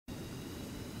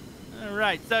All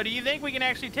right. So, do you think we can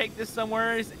actually take this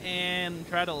somewhere and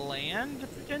try to land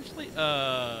potentially?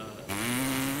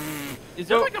 Is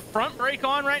there like a front brake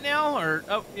on right now, or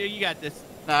oh, yeah, you got this?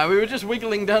 Nah, we were just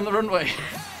wiggling down the runway.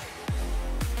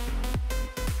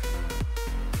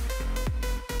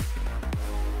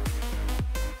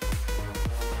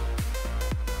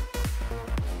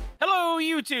 Hello,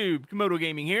 YouTube. Camodo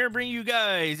Gaming here, bringing you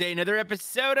guys another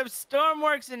episode of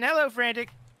Stormworks. And hello, Frantic.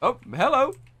 Oh,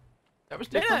 hello. That was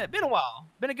different. Been a while.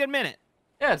 Been a good minute.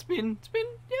 Yeah, it's been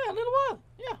a little while.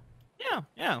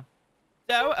 Yeah.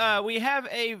 So, we have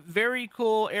a very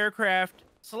cool aircraft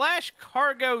 /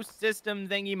 cargo system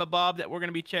thingy-mabob that we're going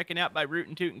to be checking out by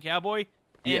Rootin' Tootin' Cowboy.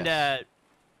 And, Yes.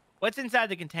 What's inside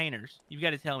the containers? You've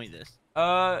got to tell me this.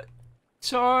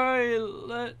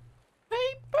 Toilet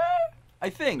paper? I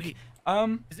think. Wait,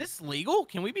 Um, is this legal?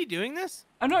 Can we be doing this?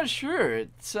 I'm not sure.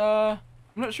 I'm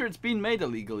not sure it's been made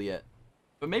illegal yet.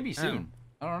 But maybe soon.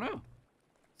 I don't know.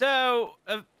 So,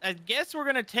 I guess we're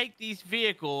going to take these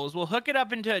vehicles. We'll hook it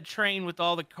up into a train with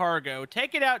all the cargo.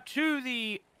 Take it out to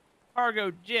the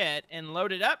cargo jet and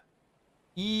load it up.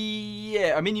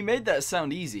 Yeah, I mean, you made that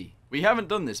sound easy. We haven't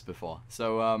done this before,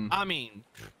 so, I mean,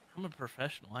 I'm a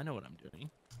professional. I know what I'm doing.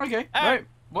 Okay, All right.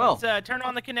 Well, let's turn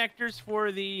on the connectors for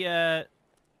the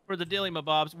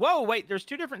dilly-mabobs. Whoa, wait, there's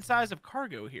two different sizes of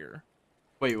cargo here.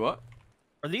 wait, what?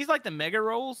 Are these like the mega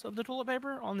rolls of the toilet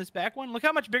paper on this back one? Look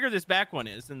how much bigger this back one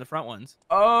is than the front ones.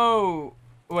 Oh,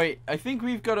 wait. I think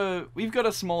we've got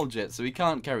a small jet, so we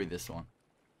can't carry this one.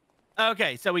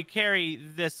 Okay, so we carry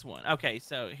this one. Okay,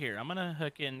 so here, I'm gonna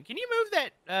hook in. Can you move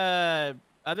that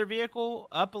other vehicle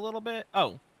up a little bit?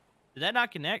 Oh, did that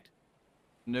not connect?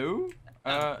 No.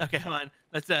 Okay, hold on.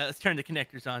 Let's turn the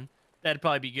connectors on. That'd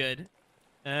probably be good.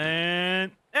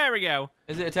 And there we go.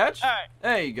 Is it attached? All right.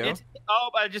 There you go.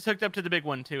 I just hooked up to the big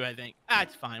one too, I think. Ah,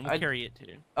 it's fine. We'll carry it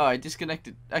too. Oh, I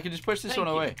disconnected. I can just push this Thank one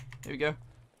you. away. Here we go.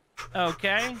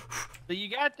 Okay. So you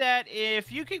got that.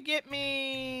 If you could get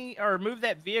me or move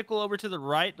that vehicle over to the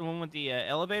right, the one with the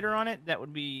elevator on it, that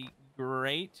would be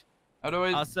great. How do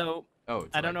I? Also, Oh,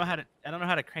 it's I don't know how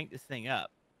to crank this thing up.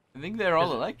 I think they're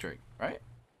all electric, right?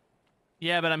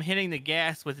 Yeah, but I'm hitting the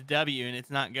gas with W and it's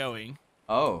not going.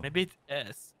 Oh. Maybe it's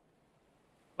S.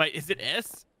 Wait, is it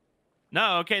S?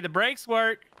 No, okay, the brakes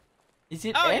work. Is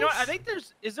it? Oh, S? you know what? I think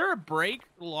is there a brake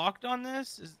locked on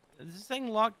this? Is this thing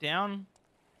locked down?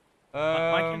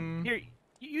 Here,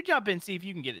 you jump in, see if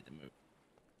you can get it to move.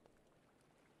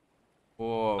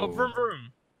 Whoa. Oh, vroom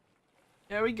vroom.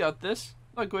 Yeah, we got this.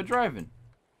 Look, we're driving.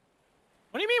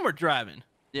 What do you mean we're driving?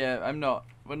 Yeah, I'm not.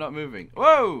 We're not moving.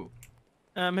 Whoa!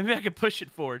 Maybe I could push it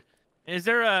forward. Is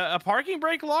there a parking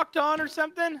brake locked on or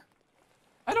something?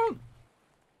 I don't.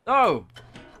 Oh,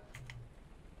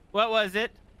 What was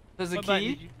it? there's a What button key.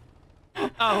 did you-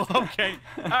 Oh, okay.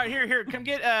 All right, here. Come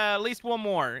get at least one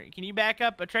more. Can you back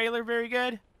up a trailer very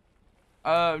good?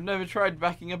 I've never tried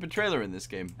backing up a trailer in this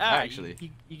game, All right,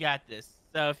 actually. You got this.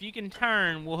 So if you can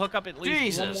turn, we'll hook up at least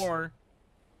Jesus. one more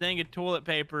thing of toilet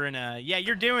paper. And, yeah,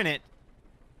 you're doing it.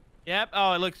 Yep.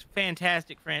 Oh, it looks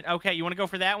fantastic, friend. Okay, you want to go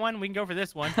for that one? We can go for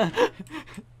this one. All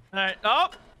right. Oh!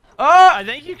 Oh! I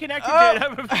think you connected Oh!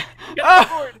 it. Go Oh!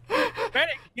 forward.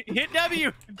 Ready? Hit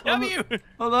W. W.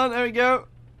 Hold on, there we go.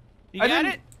 You I got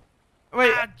didn't- it?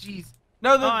 Wait, Ah, jeez.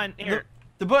 no, On, here.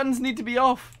 the buttons need to be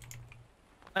off.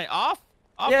 Hey, off?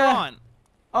 Off Yeah. or on?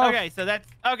 Off. Okay, so that's...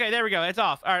 Okay, there we go. It's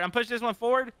off. All right, I'm pushing this one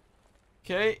forward.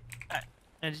 Okay.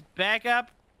 And just back up.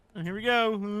 And here we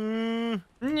go. And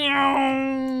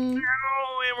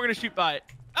we're going to shoot by it.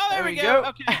 Oh, there we go.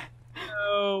 Okay.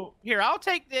 So, here, I'll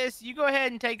take this. You go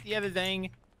ahead and take the other thing.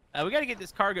 We got to get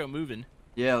this cargo moving.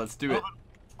 Yeah, let's do it.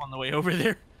 On the way over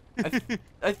there.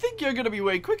 I think you're gonna be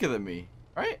way quicker than me,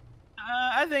 right?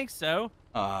 I think so.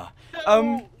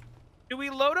 So, do we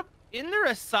load up? Isn't there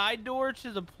a side door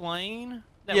to the plane?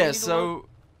 That we yeah, need to load?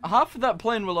 so half of that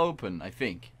plane will open, I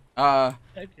think. Okay.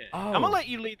 Oh. I'm gonna let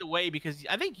you lead the way because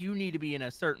I think you need to be in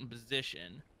a certain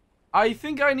position. I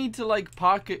think I need to like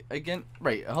park it again.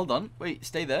 Right, hold on. Wait,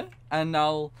 stay there. And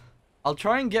I'll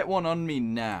try and get one on me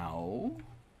now.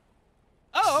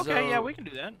 Oh, okay, yeah, So, we can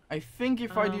do that. I think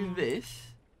if I do this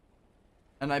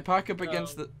and I park up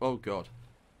against the oh god.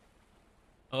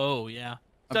 Oh, yeah.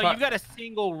 So you've got a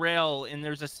single rail, and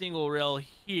there's a single rail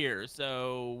here.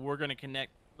 So we're going to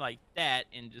connect like that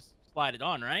and just slide it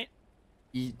on, right?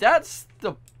 That's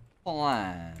the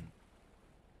plan.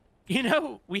 You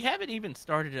know, we haven't even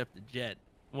started up the jet.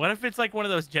 What if it's like one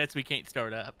of those jets we can't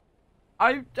start up?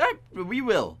 We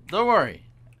will. Don't worry.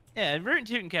 Yeah, Rootin'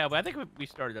 Tootin' Cowboy. I think we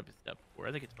started up his stuff before.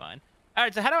 I think it's fine. All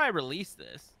right, so how do I release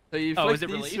this? So you Oh, flick is it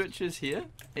these released? switches here.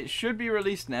 It should be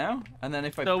released now, and then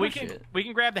if I So push it. we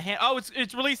can grab the hand. Oh,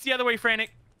 it's released the other way,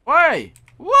 Frantic. Why?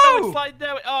 Oh, Whoa! it slid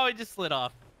that way. Oh, it just slid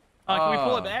off. Can we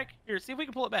pull it back? Here, see if we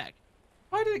can pull it back.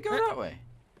 Why did it go that way?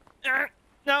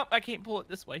 No, I can't pull it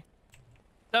this way.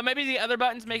 So maybe the other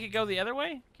buttons make it go the other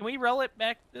way? Can we roll it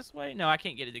back this way? No, I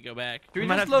can't get it to go back. Can we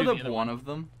might just have to load do the up other one of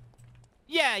them?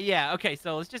 Yeah. Okay,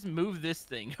 so let's just move this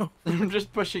thing. I'm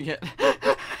just pushing it.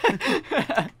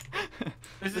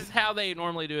 This is how they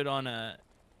normally do it on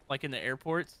like in the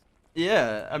airports.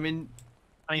 Yeah, I mean,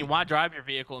 why drive your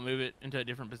vehicle and move it into a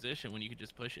different position when you could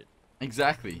just push it?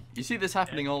 exactly. You see this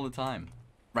happening all the time.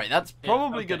 Right, that's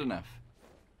probably good okay. enough.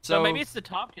 So maybe it's the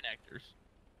top connectors.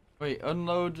 Wait,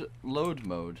 unload load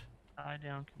mode. Tie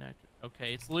down connector.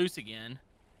 Okay, it's loose again.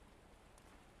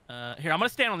 Here, I'm gonna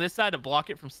stand on this side to block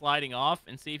it from sliding off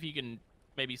and see if you can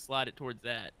maybe slide it towards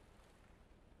that.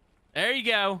 There you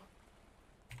go.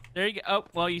 There you go. Oh,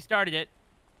 well, you started it.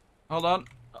 Hold on.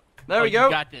 There we You go.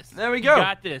 got this. There we You go.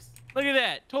 got this. Look at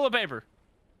that. Toilet paper.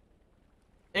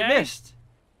 It Okay. missed.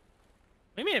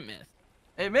 What do you mean it missed?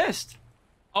 It missed.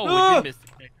 Oh, Ah! it did miss the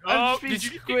connector. I've Oh, just been did you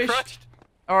just squished. get crushed?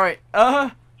 All right.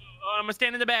 Oh, I'm gonna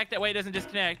stand in the back. That way it doesn't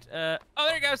disconnect. Oh,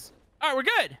 there it goes. All right, we're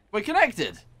good. We're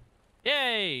connected.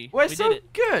 Yay. We're we so did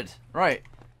it. good. Right.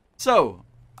 So.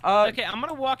 Okay, I'm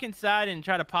gonna walk inside and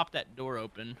try to pop that door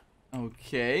open.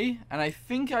 Okay. And I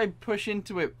think I push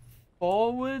into it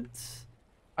forwards.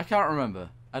 I can't remember.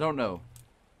 I don't know.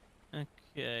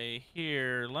 Okay,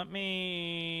 here. Let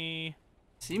me.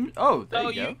 Seems. Oh, there Oh,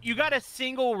 you go. you got a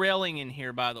single railing in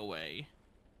here, by the way.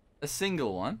 A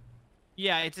single one.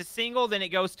 Yeah, it's a single, then it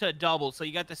goes to a double. So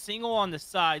you got the single on the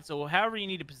side. So however you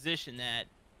need to position that,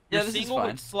 your Yeah, this is single fine.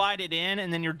 would slide it in,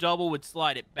 and then your double would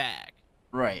slide it back.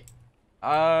 Right.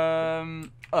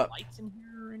 Up. Lights in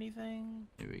here or anything?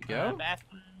 Here we go.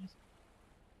 Bathrooms.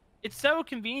 It's so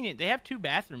convenient. They have 2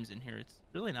 bathrooms in here. It's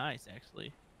really nice,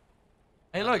 actually.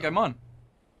 Hey, look, I'm on.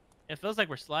 It feels like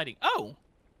we're sliding. Oh,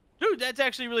 dude, that's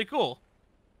actually really cool.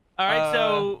 All right,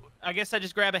 so I guess I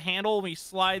just grab a handle and we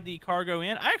slide the cargo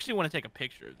in. I actually want to take a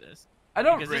picture of this. I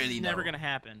don't Because really this is know. never going to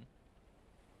happen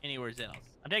anywhere else.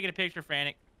 I'm taking a picture,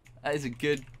 Frantic. That is a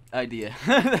good idea.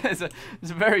 It's a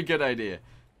very good idea.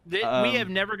 We have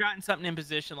never gotten something in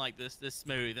position like this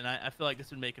smooth, and I feel like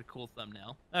this would make a cool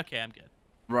thumbnail. Okay, I'm good.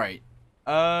 Right.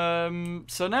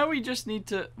 So now we just need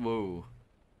to. Whoa.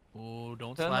 Oh,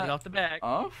 don't Turn slide that it off the back.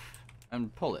 Off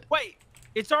and pull it. Wait,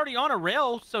 it's already on a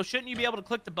rail, so shouldn't you be able to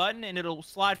click the button and it'll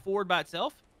slide forward by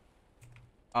itself?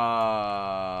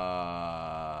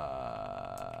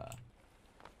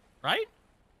 Right?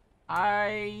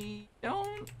 I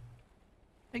don't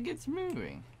think it's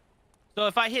moving. So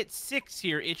if I hit 6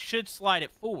 here, it should slide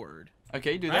it forward.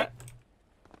 Okay, do Right?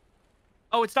 that.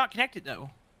 Oh, it's not connected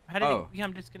though. How did Oh. it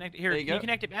become disconnected? Here, There you can you go.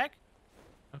 connect it back?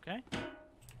 Okay.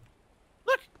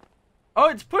 Look, Oh,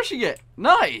 it's pushing it.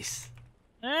 Nice.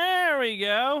 there we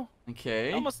go.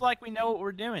 Okay. Almost like we know what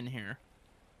we're doing here.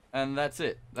 And that's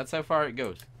it. That's how far it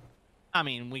goes. I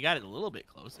mean, we got it a little bit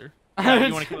closer. You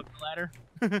want to come up the ladder?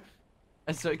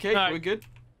 It's okay. All right. We're good.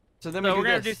 So then So we we're do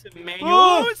gonna this. do some manual.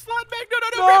 Oh! Oh, it's slide back! No!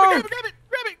 No!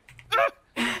 Grab it!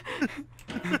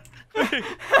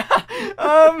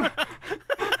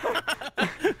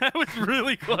 That was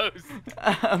really close.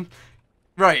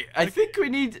 Right. I think we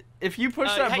need. If you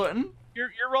push that Hey, button. You're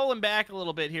rolling back a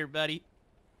little bit here, buddy.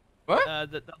 What?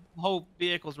 The whole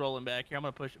vehicle's rolling back here. I'm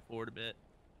gonna push it forward a bit.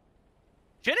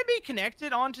 Shouldn't it be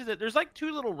connected onto the? There's like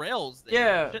 2 little rails there.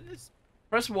 Yeah. Shouldn't this?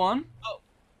 Press 1.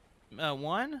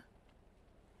 One.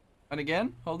 And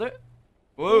again. Hold it.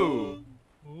 Whoa.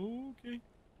 Okay.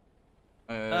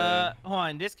 Uh. Hold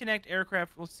on. Disconnect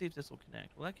aircraft. Let's see if this will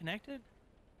connect. Will that connect it?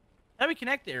 How do we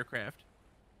connect the aircraft?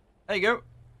 There you go.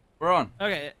 We're on.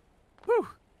 Okay. Whew.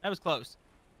 That was close.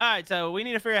 All right. So we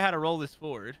need to figure out how to roll this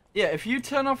forward. Yeah. If you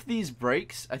turn off these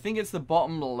brakes, I think it's the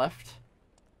bottom left.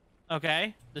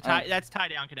 Okay. The tie. That's tie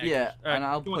down connectors. Yeah, All right, and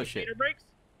I'll you want push the it. stator brakes?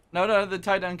 No, the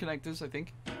tie down connectors. I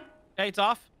think. Okay, it's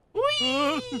off.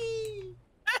 Whee!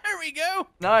 There we go.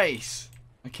 Nice.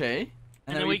 Okay.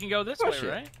 And then we can go this way, push it.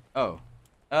 right? Oh.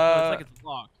 Oh, it's like it's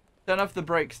locked. Turn off the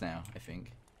brakes now, I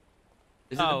think.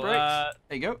 Is it the Oh, brakes?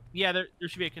 There you go. Yeah, there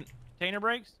should be a container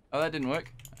brakes. Oh, that didn't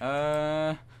work.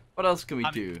 What else can we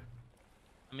do?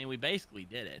 I mean, we basically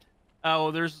did it.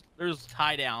 Oh, there's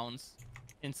tie downs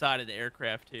inside of the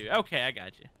aircraft too. Okay, I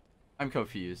got you. I'm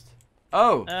confused.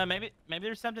 Oh. Maybe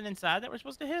there's something inside that we're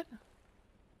supposed to hit.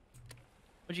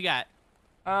 What you got?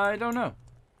 I don't know.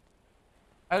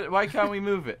 Why can't we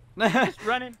move it? Just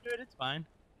run into it. It's fine.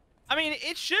 I mean,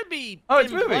 it should be. Oh,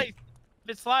 it's in moving. place.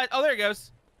 If it slides. Oh, there it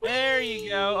goes. There you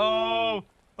go. Oh.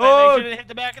 Oh. Make sure it hit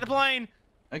the back of the plane.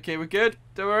 Okay, we're good.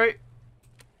 Don't worry.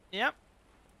 Yep.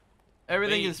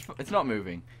 Everything Wait. it's not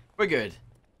moving. We're good.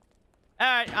 All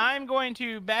right, I'm going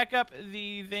to back up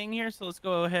the thing here. So let's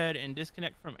go ahead and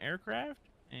disconnect from aircraft.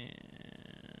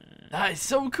 And That is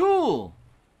so cool.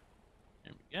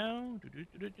 there we go.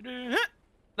 Do-do-do-do-do-do.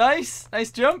 Nice.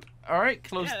 Nice jump. All right,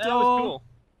 close Yeah, door. that was cool.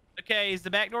 Okay, is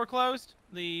the back door closed?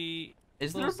 Is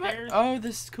there little a back? stairs? Oh,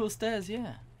 this cool stairs,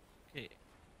 yeah. Okay.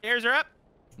 Stairs are up.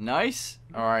 Nice.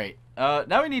 All right.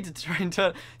 Now we need to try and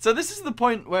turn. So this is the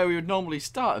point where we would normally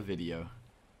start a video.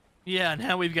 Yeah,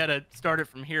 now we've got to start it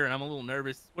from here, and I'm a little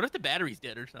nervous. What if the battery's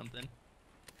dead or something?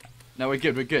 No, we're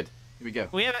good. We're good. Here we go.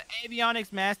 We have an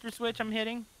avionics master switch I'm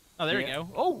hitting. Oh, there we go.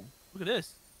 Oh, look at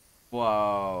this.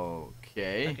 Wow.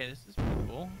 Okay. Okay, this is pretty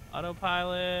cool.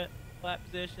 Autopilot, flat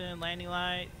position, landing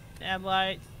lights, nav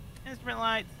lights, instrument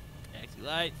lights, taxi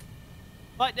lights,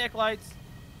 flight deck lights,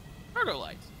 cargo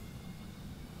lights.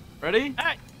 Ready? All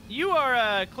right, you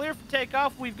are clear for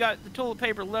takeoff. We've got the toilet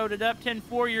paper loaded up.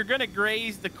 10-4, you're going to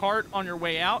graze the cart on your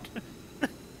way out.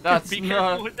 That's Be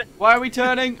careful with that. Why are we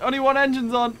turning? Only one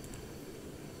engine's on.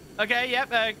 Okay, yep,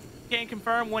 can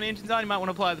confirm one engine's on. You might want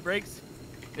to apply the brakes.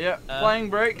 Yeah, flying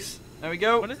brakes. There we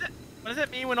go. What does that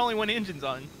mean when only one engine's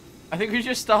on? I think we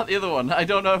just start the other one. I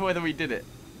don't know whether we did it.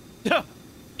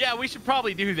 Yeah, we should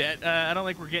probably do that. I don't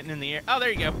think we're getting in the air. Oh, there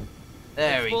you go.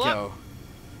 There we pull go. up.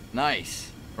 Nice.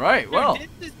 Right, Dude, well. this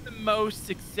is the most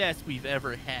success we've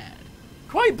ever had.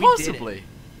 Quite We did possibly.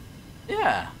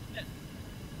 Yeah.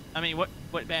 I mean,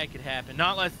 what bad could happen?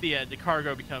 Not unless the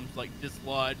cargo becomes like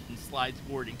dislodged and slides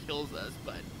forward and kills us.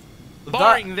 But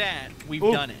barring that, we've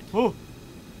done it. Oh.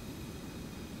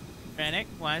 Frantic,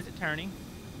 why is it turning?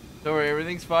 Don't worry,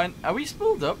 everything's fine. Are we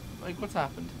spooled up? Like, what's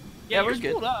happened? Yeah, we're you're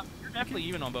good. spooled up. You're definitely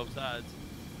even on both sides.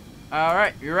 All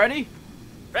right, you ready?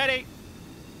 Ready?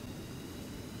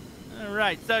 All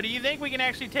right. So, do you think we can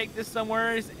actually take this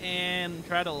somewhere and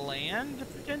try to land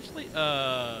potentially?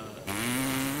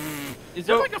 Is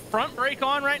there like a front brake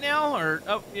on right now, or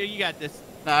oh, yeah, you got this?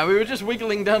 Nah, we were just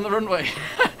wiggling down the runway.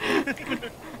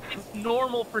 It's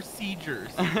normal procedures.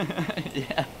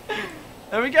 Yeah.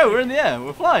 There we go. We're in the air.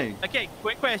 We're flying. Okay,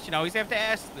 quick question. I always have to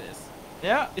ask this.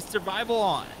 Yeah. Is survival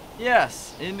on?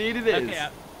 Yes, indeed it is. Okay,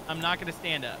 I'm not gonna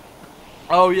stand up.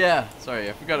 Oh yeah. Sorry,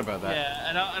 I forgot about that.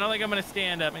 Yeah, I don't think I'm gonna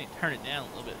stand up. I need to turn it down a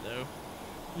little bit though.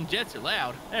 And jets are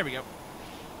loud. There we go.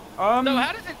 So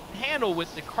how does it handle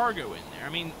with the cargo in there? I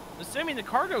mean, assuming the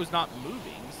cargo is not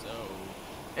moving, so.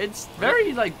 It's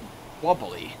very like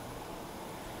wobbly.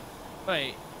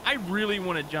 Wait, I really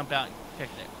want to jump out and check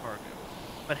that cargo.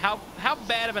 But how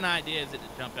bad of an idea is it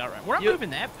to jump out right? We're not moving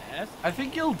that fast. I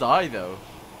think you'll die though.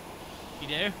 You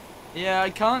do? Yeah, I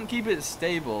can't keep it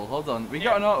stable. Hold on. We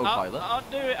got an autopilot.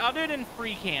 I'll do it in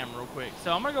free cam real quick.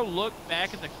 So I'm gonna go look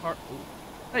back at the car. Ooh.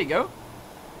 There you go.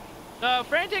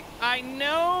 Frantic, I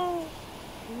know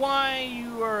why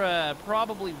you are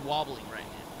probably wobbling right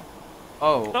now.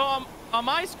 Oh. So on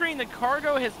my screen, the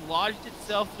cargo has lodged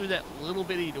itself through that little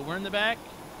bitty door in the back.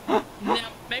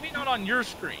 Now, maybe not on your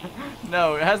screen.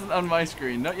 No, it hasn't on my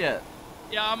screen. Not yet.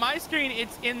 Yeah, on my screen,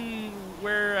 it's in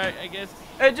where I guess.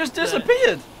 It just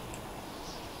disappeared.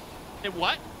 It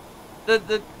what?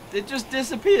 It just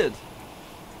disappeared.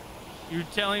 You're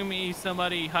telling me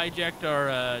somebody hijacked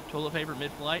our toilet paper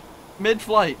mid-flight?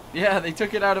 Mid-flight. Yeah, they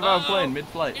took it out of our plane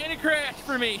mid-flight. And it crashed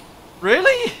for me.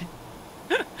 Really?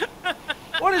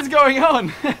 What is going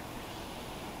on?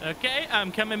 Okay,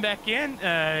 I'm coming back in.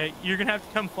 You're gonna have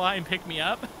to come fly and pick me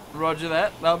up. Roger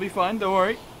that. That'll be fine. Don't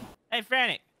worry. Hey,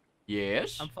 Frantic.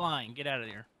 Yes? I'm flying. Get out of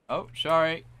there. Oh,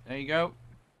 sorry. There you go.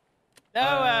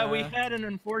 No, we had an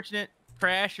unfortunate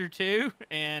crash or two,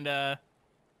 and I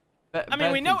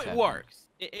mean, we know it works.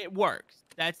 It works.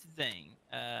 That's the thing.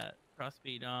 Cross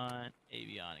speed on,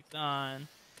 avionics on.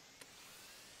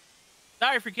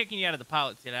 Sorry for kicking you out of the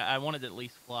pilot seat. I wanted to at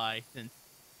least fly since,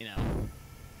 you know,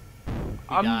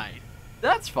 we died.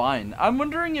 That's fine. I'm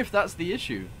wondering if that's the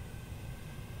issue.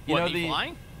 You know, me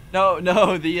flying?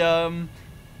 No, the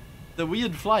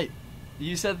weird flight.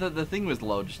 You said that the thing was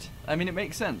lodged. I mean, it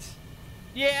makes sense.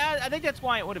 Yeah, I think that's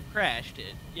why it would have crashed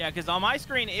it. Yeah, because on my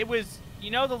screen, it was,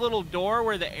 you know, the little door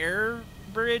where the air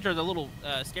bridge or the little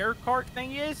stair cart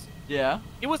thing is? Yeah.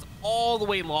 It was all the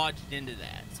way lodged into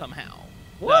that somehow.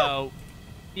 What? So,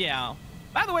 yeah.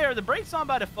 By the way, are the brakes on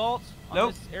by default on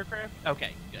this aircraft?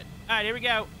 Okay, good. All right, here we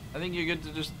go. I think you're good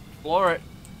to just floor it.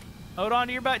 Hold on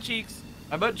to your butt cheeks.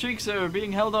 My butt cheeks are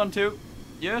being held on to.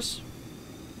 Yes.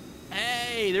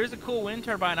 Hey, there's a cool wind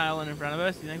turbine island in front of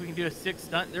us. You think we can do a 6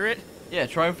 stunt through it? Yeah,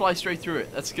 try and fly straight through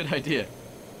it. That's a good idea.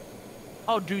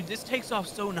 Oh, dude, this takes off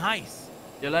so nice.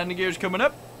 Your landing gear's coming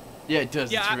up? Yeah, it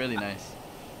does. Yeah, it's really nice.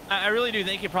 I really do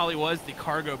think it probably was the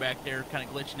cargo back there kind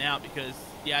of glitching out because,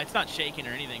 yeah, it's not shaking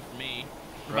or anything for me.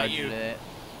 What about you?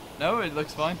 No, it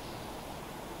looks fine.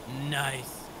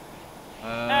 Nice. All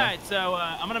right, so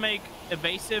I'm going to make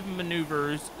evasive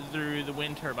maneuvers through the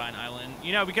wind turbine island.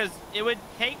 You know, because it would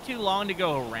take too long to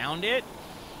go around it.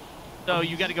 So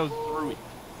you got to go through it.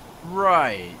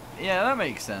 Right. Yeah, that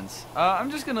makes sense.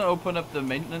 I'm just going to open up the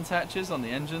maintenance hatches on the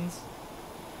engines.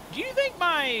 Do you think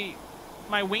my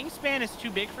wingspan is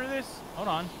too big for this? Hold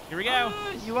on. Here we go.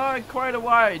 You are quite a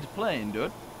wide plane,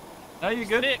 dude. No, you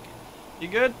good? Thick. You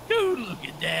good? Dude, look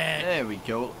at that. There we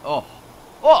go.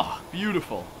 Oh,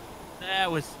 beautiful.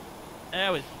 That was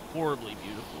horribly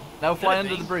beautiful. Now fly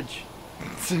under the bridge.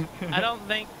 I don't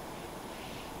think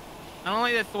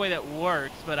that's the way that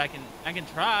works, but I can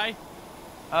try.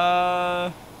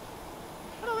 I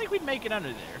don't think we'd make it under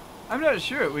there. I'm not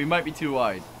sure. We might be too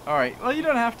wide. All right. Well, you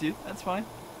don't have to. That's fine.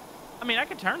 I mean, I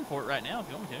could turn for it right now if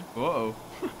you want me to. Whoa.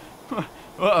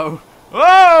 Uh-oh.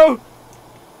 Whoa!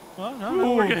 Well,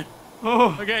 no, we're good.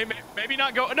 Oh. Okay, maybe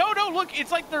not go. No, look,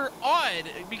 it's like they're odd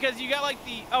because you got like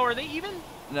the. Oh, are they even?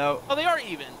 No. Oh, they are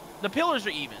even. The pillars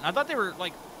are even. I thought they were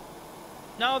like.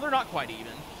 No, they're not quite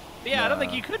even. But yeah, No. I don't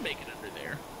think you could make it under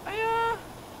there. I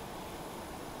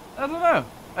don't know.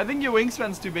 I think your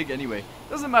wingspan's too big anyway.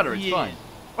 Doesn't matter. It's fine.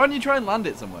 Why don't you try and land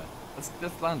it somewhere?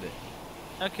 Let's land it.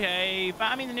 Okay,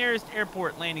 find me the nearest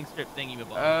airport landing strip thingy.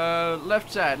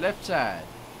 Left side. Left side.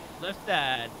 Left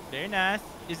side. Very nice.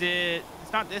 Is it?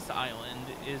 It's not this island.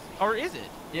 Or is it?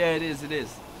 Yeah, it is. It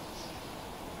is.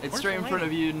 It's Where's straight in front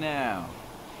of you now.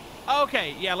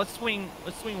 Okay, yeah. Let's swing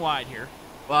wide here.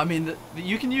 Well, I mean,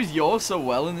 you can use yours so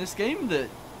well in this game that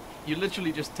you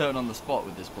literally just turn on the spot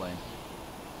with this plane.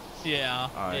 Yeah,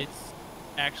 right. It's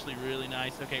actually really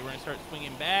nice. Okay, we're gonna start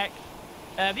swinging back.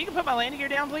 If you can put my landing gear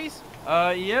down, please.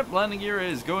 Yep. Landing gear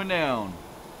is going down.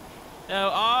 So,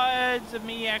 odds of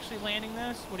me actually landing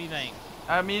this? What do you think?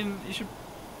 I mean, you should.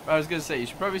 I was gonna say you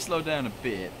should probably slow down a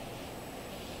bit.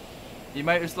 You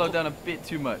might have slowed down a bit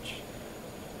too much.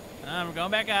 We're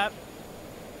going back up.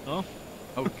 Oh.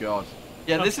 Oh God.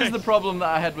 Yeah, this is the problem that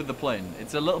I had with the plane.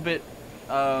 It's a little bit.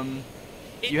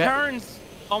 It turns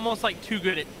almost like too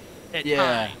good at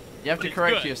yeah. time. You have to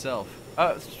correct yourself.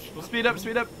 Speed up,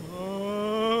 speed up.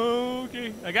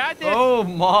 Okay, I got this. Oh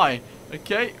my.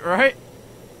 Okay, right.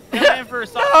 In for a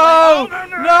soft no!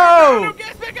 No!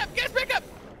 Gas back up!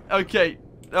 Okay,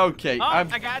 okay. Oh,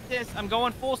 I got this. I'm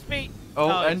going full speed.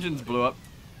 Oh, engines blew up.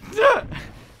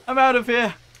 I'm out of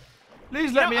here.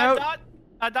 Please let me out.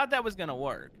 I thought that was gonna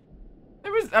work. It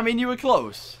was. I mean, you were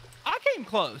close. I came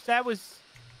close. That was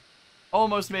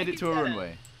almost made it to a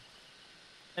runway.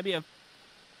 Maybe a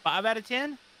 5 out of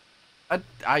 10.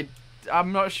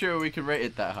 I'm not sure we could rate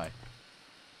it that high.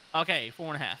 Okay,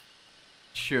 4.5.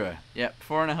 Sure. Yep,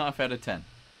 4.5 out of 10.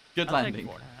 Good landing.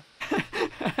 Take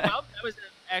 4.5. Well, that was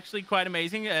actually quite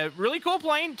amazing. Really cool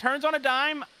plane. Turns on a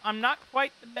dime. I'm not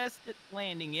quite the best at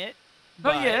landing it.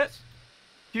 Not yet.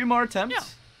 Few more attempts.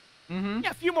 Yeah. Mm-hmm.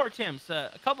 Yeah, a few more attempts.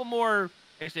 A couple more.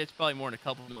 Actually, it's probably more than a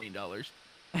couple $1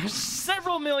 million.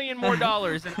 Several million more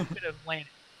dollars than I could have landed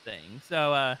this thing.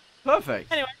 So,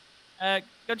 perfect. Anyway,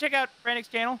 go check out Frantic's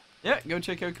channel. Yeah, go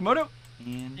check out Camodo.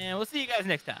 And we'll see you guys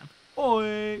next time.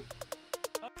 Bye.